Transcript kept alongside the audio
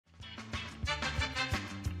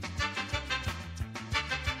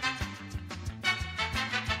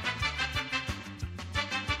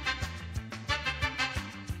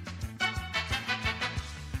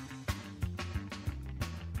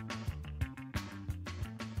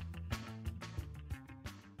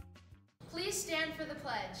Please stand for the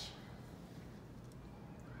pledge.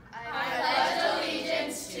 I pledge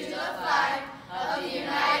allegiance to the flag of the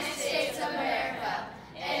United States of America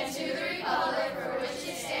and to the republic for which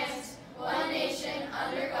it stands, one nation,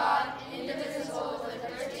 under God, indivisible, with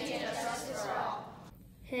liberty and justice for all.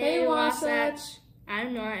 Hey Wasatch!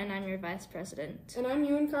 I'm Nora and I'm your Vice President. And I'm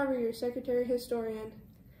Ewan Carver, your Secretary Historian.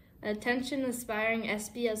 Attention aspiring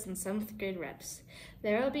SBs and 7th grade reps.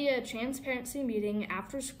 There will be a transparency meeting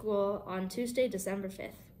after school on Tuesday, December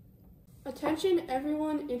 5th. Attention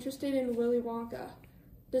everyone interested in Willy Wonka.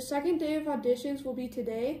 The second day of auditions will be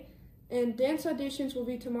today, and dance auditions will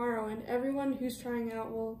be tomorrow, and everyone who's trying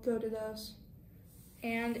out will go to those.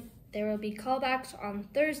 And there will be callbacks on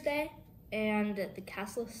Thursday, and the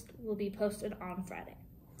cast list will be posted on Friday.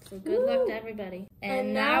 So good luck to everybody.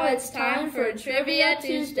 And now it's time for Trivia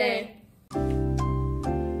Tuesday.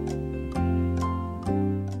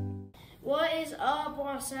 What is up,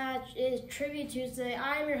 Wasatch? It's Trivia Tuesday.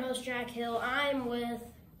 I'm your host, Jack Hill. I'm with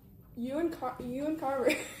Ewan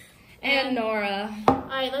Carver. And Nora.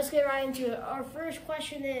 Alright, let's get right into it. Our first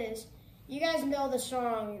question is, you guys know the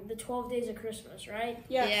song, The 12 Days of Christmas, right?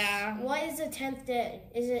 Yes. Yeah. What is the 10th day?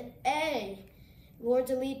 Is it A,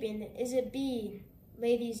 Lords a Leaping? Is it B,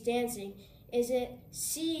 Ladies Dancing? Is it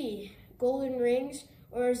C, Golden Rings?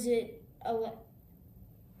 Or is it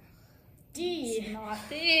D? It's not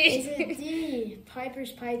D. Is it D,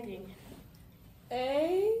 Piper's Piping?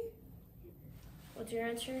 A? What's your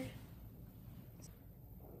answer?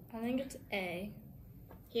 I think it's A.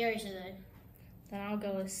 He already said A. Then I'll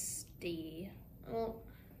go with D. Oh,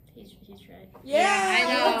 he's right. Yeah, I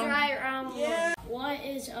know. Let's try round Yeah. one. What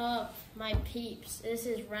is up, my peeps? This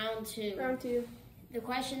is round two. Round two. The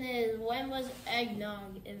question is, when was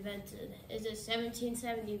eggnog invented? Is it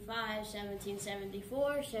 1775, 1774,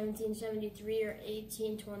 1773, or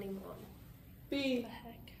 1821? B. What the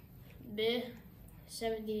heck? B,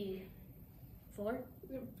 74?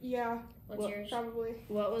 Yeah, What's yours? probably.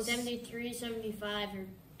 What was 73, 75, or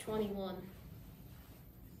 21?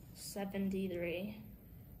 73?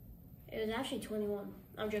 It was actually 21.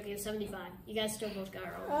 I'm joking, it's 75. You guys still both got it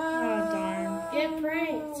wrong. Oh, darn. Get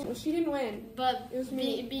pranked. Well, she didn't win. But It was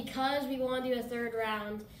me. because we want to do a third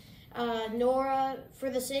round, Nora, for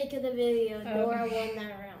the sake of the video, Nora won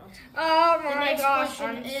that round. Oh The my next gosh.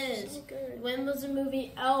 question I'm is, so good. when was the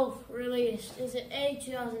movie Elf released? Is it A,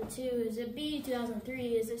 2002? Is it B, 2003?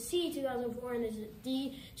 Is it C, 2004? And is it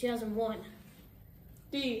D, 2001?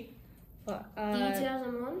 D. What, D,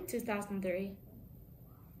 2001? 2003.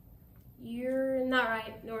 You're not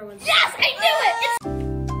right. Nora wins. Yes, I knew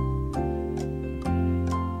it!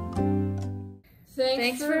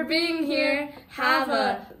 Thanks for being here. Have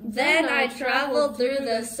a. Then I traveled through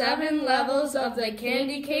the 7 levels of the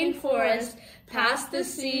candy cane forest, past the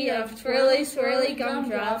sea of twirly swirly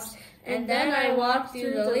gumdrops, and then I walked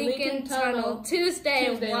through the Lincoln Tunnel.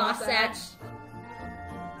 Tuesday, Wasatch.